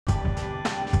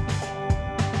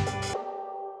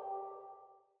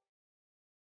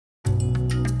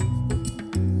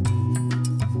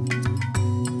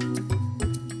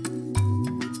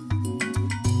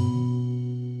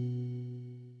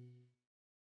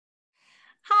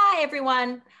Hi,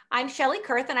 everyone. I'm Shelley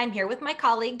Kurth, and I'm here with my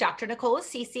colleague, Dr. Nicole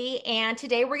Assisi. And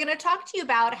today we're going to talk to you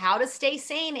about how to stay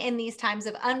sane in these times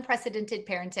of unprecedented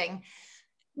parenting.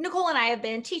 Nicole and I have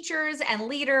been teachers and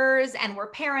leaders, and we're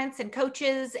parents and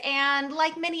coaches. And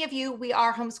like many of you, we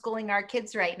are homeschooling our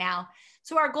kids right now.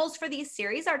 So our goals for these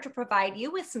series are to provide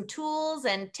you with some tools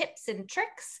and tips and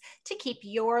tricks to keep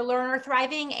your learner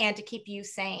thriving and to keep you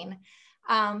sane.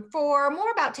 For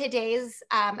more about today's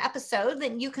episode,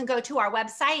 then you can go to our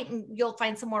website and you'll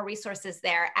find some more resources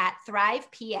there at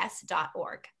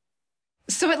thriveps.org.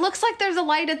 So it looks like there's a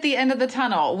light at the end of the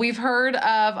tunnel. We've heard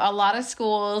of a lot of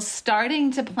schools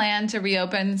starting to plan to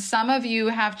reopen. Some of you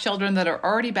have children that are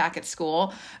already back at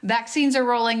school. Vaccines are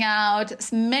rolling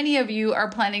out. Many of you are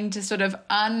planning to sort of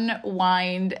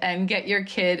unwind and get your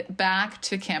kid back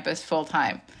to campus full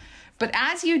time. But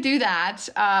as you do that,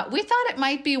 we thought it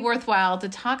might be worthwhile to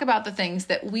talk about the things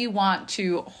that we want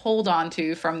to hold on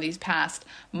to from these past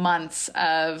months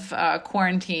of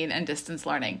quarantine and distance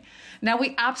learning. Now,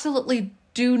 we absolutely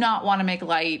do not want to make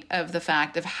light of the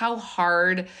fact of how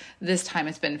hard this time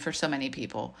has been for so many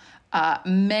people.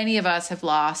 Many of us have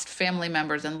lost family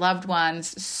members and loved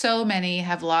ones. So many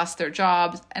have lost their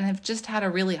jobs and have just had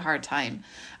a really hard time.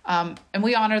 And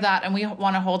we honor that, and we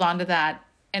want to hold on to that.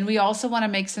 And we also want to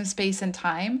make some space and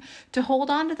time to hold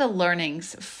on to the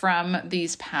learnings from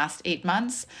these past 8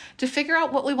 months to figure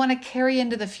out what we want to carry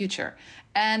into the future.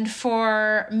 And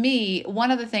for me,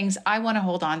 one of the things I want to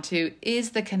hold on to is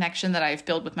the connection that I've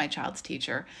built with my child's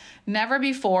teacher. Never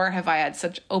before have I had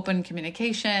such open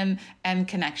communication and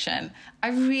connection.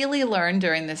 I really learned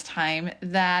during this time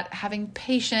that having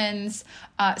patience,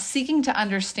 seeking to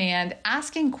understand,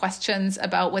 asking questions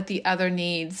about what the other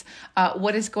needs,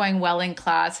 what is going well in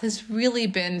class has really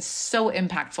been so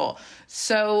impactful.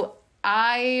 So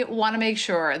I want to make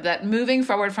sure that moving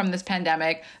forward from this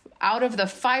pandemic, out of the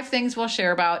 5 things we'll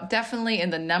share about, definitely in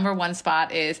the number 1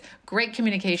 spot is great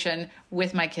communication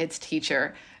with my kid's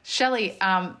teacher. Shelley,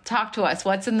 talk to us.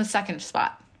 What's in the second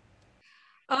spot?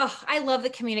 Oh, I love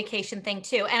the communication thing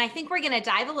too. And I think we're going to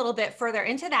dive a little bit further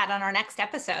into that on our next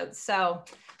episode. So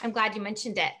I'm glad you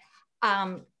mentioned it.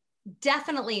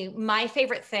 Definitely my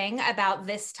favorite thing about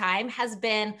this time has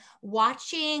been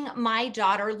watching my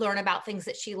daughter learn about things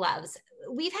that she loves.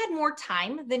 We've had more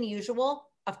time than usual,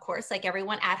 of course, like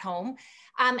everyone at home.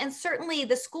 And certainly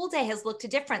the school day has looked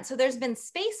different. So there's been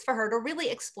space for her to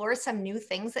really explore some new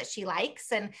things that she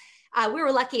likes. And we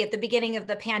were lucky at the beginning of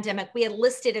the pandemic. We had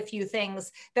listed a few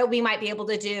things that we might be able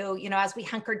to do, as we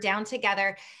hunkered down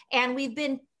together. And we've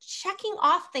been checking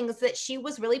off things that she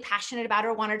was really passionate about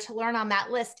or wanted to learn on that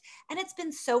list. And it's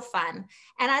been so fun.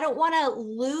 And I don't want to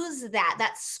lose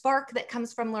that spark that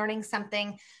comes from learning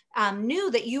something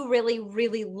new that you really,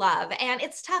 really love. And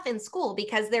it's tough in school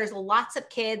because there's lots of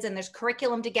kids and there's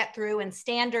curriculum to get through and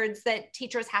standards that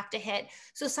teachers have to hit.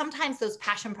 So sometimes those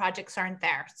passion projects aren't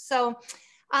there. So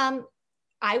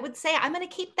I would say I'm going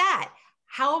to keep that.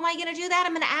 How am I going to do that?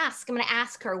 I'm going to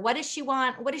ask her, what does she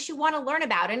want? What does she want to learn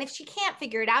about? And if she can't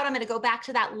figure it out, I'm going to go back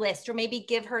to that list or maybe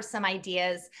give her some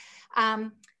ideas.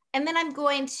 And then I'm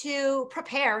going to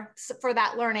prepare for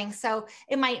that learning. So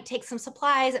it might take some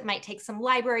supplies, it might take some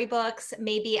library books,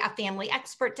 maybe a family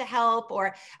expert to help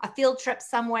or a field trip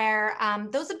somewhere.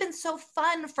 Those have been so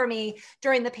fun for me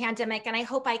during the pandemic. And I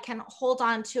hope I can hold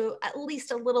on to at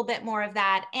least a little bit more of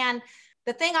that. And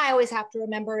the thing I always have to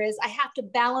remember is I have to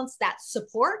balance that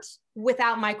support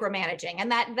without micromanaging.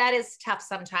 And that is tough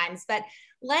sometimes, but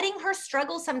letting her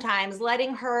struggle sometimes,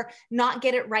 letting her not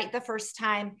get it right the first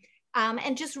time,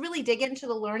 and just really dig into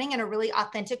the learning in a really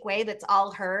authentic way that's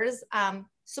all hers,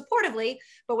 supportively,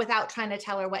 but without trying to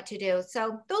tell her what to do.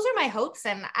 So those are my hopes,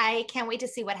 and I can't wait to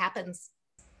see what happens.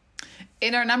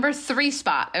 In our number 3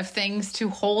 spot of things to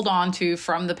hold on to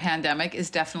from the pandemic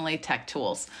is definitely tech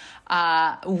tools.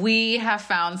 We have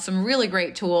found some really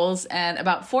great tools, and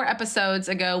about 4 episodes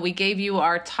ago, we gave you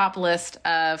our top list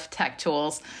of tech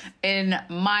tools. In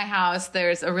my house,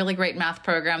 there's a really great math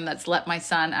program that's let my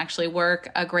son actually work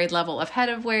a grade level ahead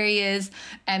of where he is.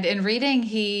 And in reading,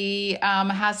 he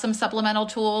has some supplemental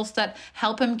tools that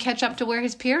help him catch up to where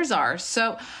his peers are.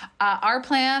 So our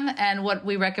plan and what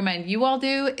we recommend you all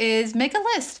do is make a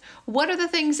list. What are the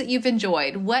things that you've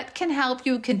enjoyed? What can help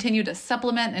you continue to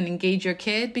supplement and engage your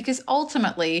kid? Because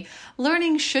ultimately,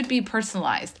 learning should be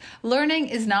personalized. Learning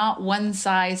is not one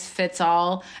size fits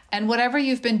all. And whatever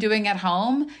you've been doing at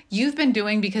home, you've been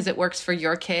doing because it works for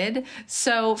your kid.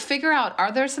 So figure out,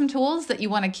 are there some tools that you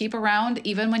want to keep around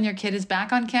even when your kid is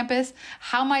back on campus?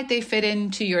 How might they fit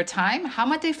into your time? How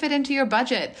might they fit into your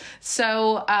budget?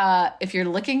 So if you're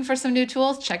looking for some new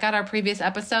tools, check out our previous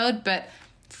episode. But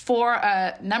for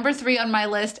number 3 on my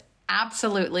list,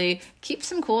 absolutely keep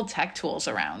some cool tech tools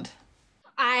around.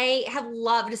 I have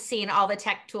loved seeing all the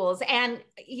tech tools, and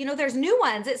there's new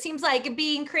ones. It seems like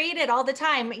being created all the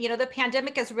time. The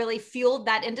pandemic has really fueled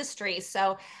that industry.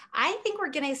 So I think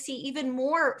we're going to see even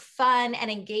more fun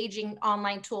and engaging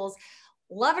online tools.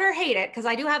 Love it or hate it, because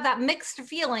I do have that mixed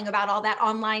feeling about all that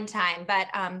online time, but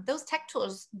those tech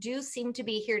tools do seem to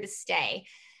be here to stay.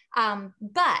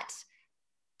 But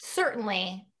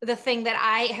certainly the thing that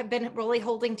I have been really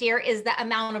holding dear is the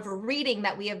amount of reading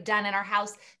that we have done in our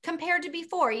house compared to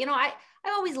before. I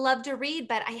always loved to read,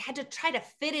 but I had to try to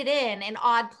fit it in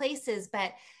odd places.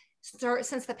 But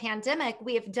since the pandemic,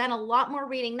 we have done a lot more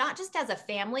reading, not just as a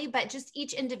family, but just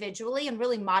each individually, and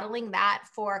really modeling that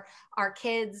for our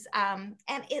kids. And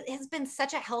it has been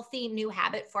such a healthy new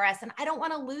habit for us. And I don't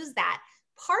want to lose that.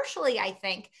 Partially, I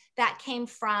think that came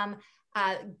from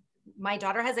my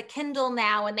daughter has a Kindle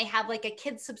now, and they have like a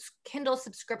Kindle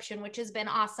subscription, which has been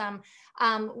awesome.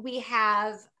 We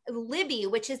have Libby,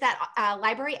 which is that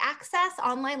library access,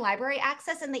 online library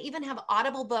access, and they even have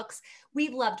Audible books.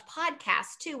 We've loved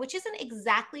podcasts too, which isn't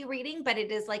exactly reading, but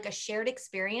it is like a shared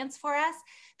experience for us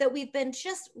that we've been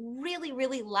just really,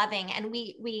 really loving. And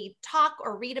we talk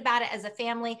or read about it as a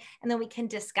family, and then we can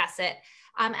discuss it.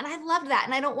 And I love that,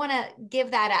 and I don't want to give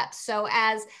that up. So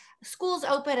as schools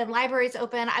open and libraries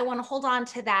open, I want to hold on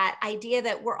to that idea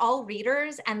that we're all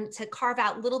readers, and to carve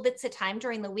out little bits of time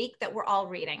during the week that we're all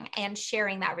reading and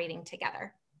sharing that reading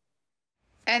together.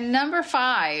 And number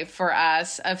 5 for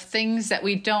us of things that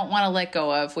we don't want to let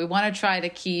go of, we want to try to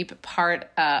keep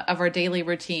part of our daily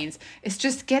routines, is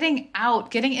just getting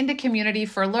out, getting into community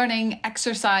for learning,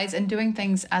 exercise, and doing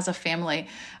things as a family.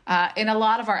 In a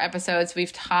lot of our episodes,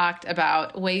 we've talked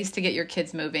about ways to get your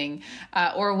kids moving,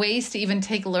 or ways to even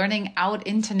take learning out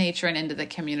into nature and into the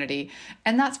community.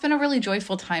 And that's been a really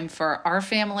joyful time for our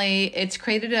family. It's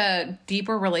created a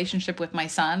deeper relationship with my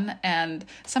son, and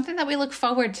something that we look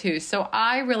forward to. So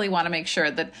I really want to make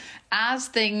sure that as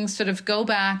things sort of go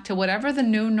back to whatever the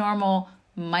new normal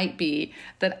might be,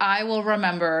 that I will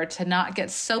remember to not get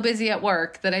so busy at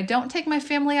work that I don't take my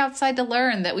family outside to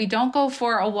learn, that we don't go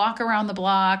for a walk around the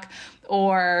block,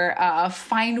 or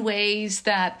find ways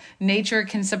that nature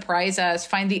can surprise us,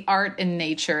 find the art in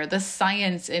nature, the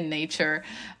science in nature,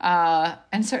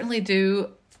 and certainly do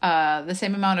the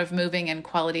same amount of moving and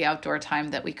quality outdoor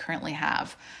time that we currently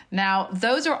have. Now,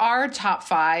 those are our top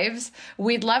 5s.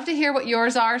 We'd love to hear what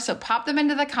yours are, so pop them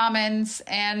into the comments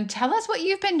and tell us what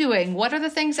you've been doing. What are the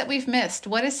things that we've missed?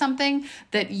 What is something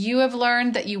that you have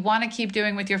learned that you want to keep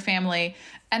doing with your family?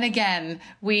 And again,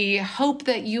 we hope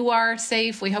that you are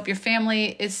safe. We hope your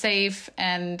family is safe,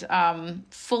 and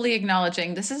fully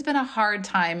acknowledging this has been a hard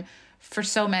time for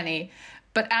so many.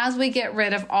 But as we get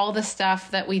rid of all the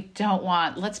stuff that we don't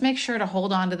want, let's make sure to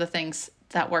hold on to the things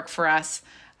that work for us.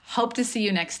 Hope to see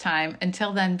you next time.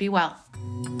 Until then, be well.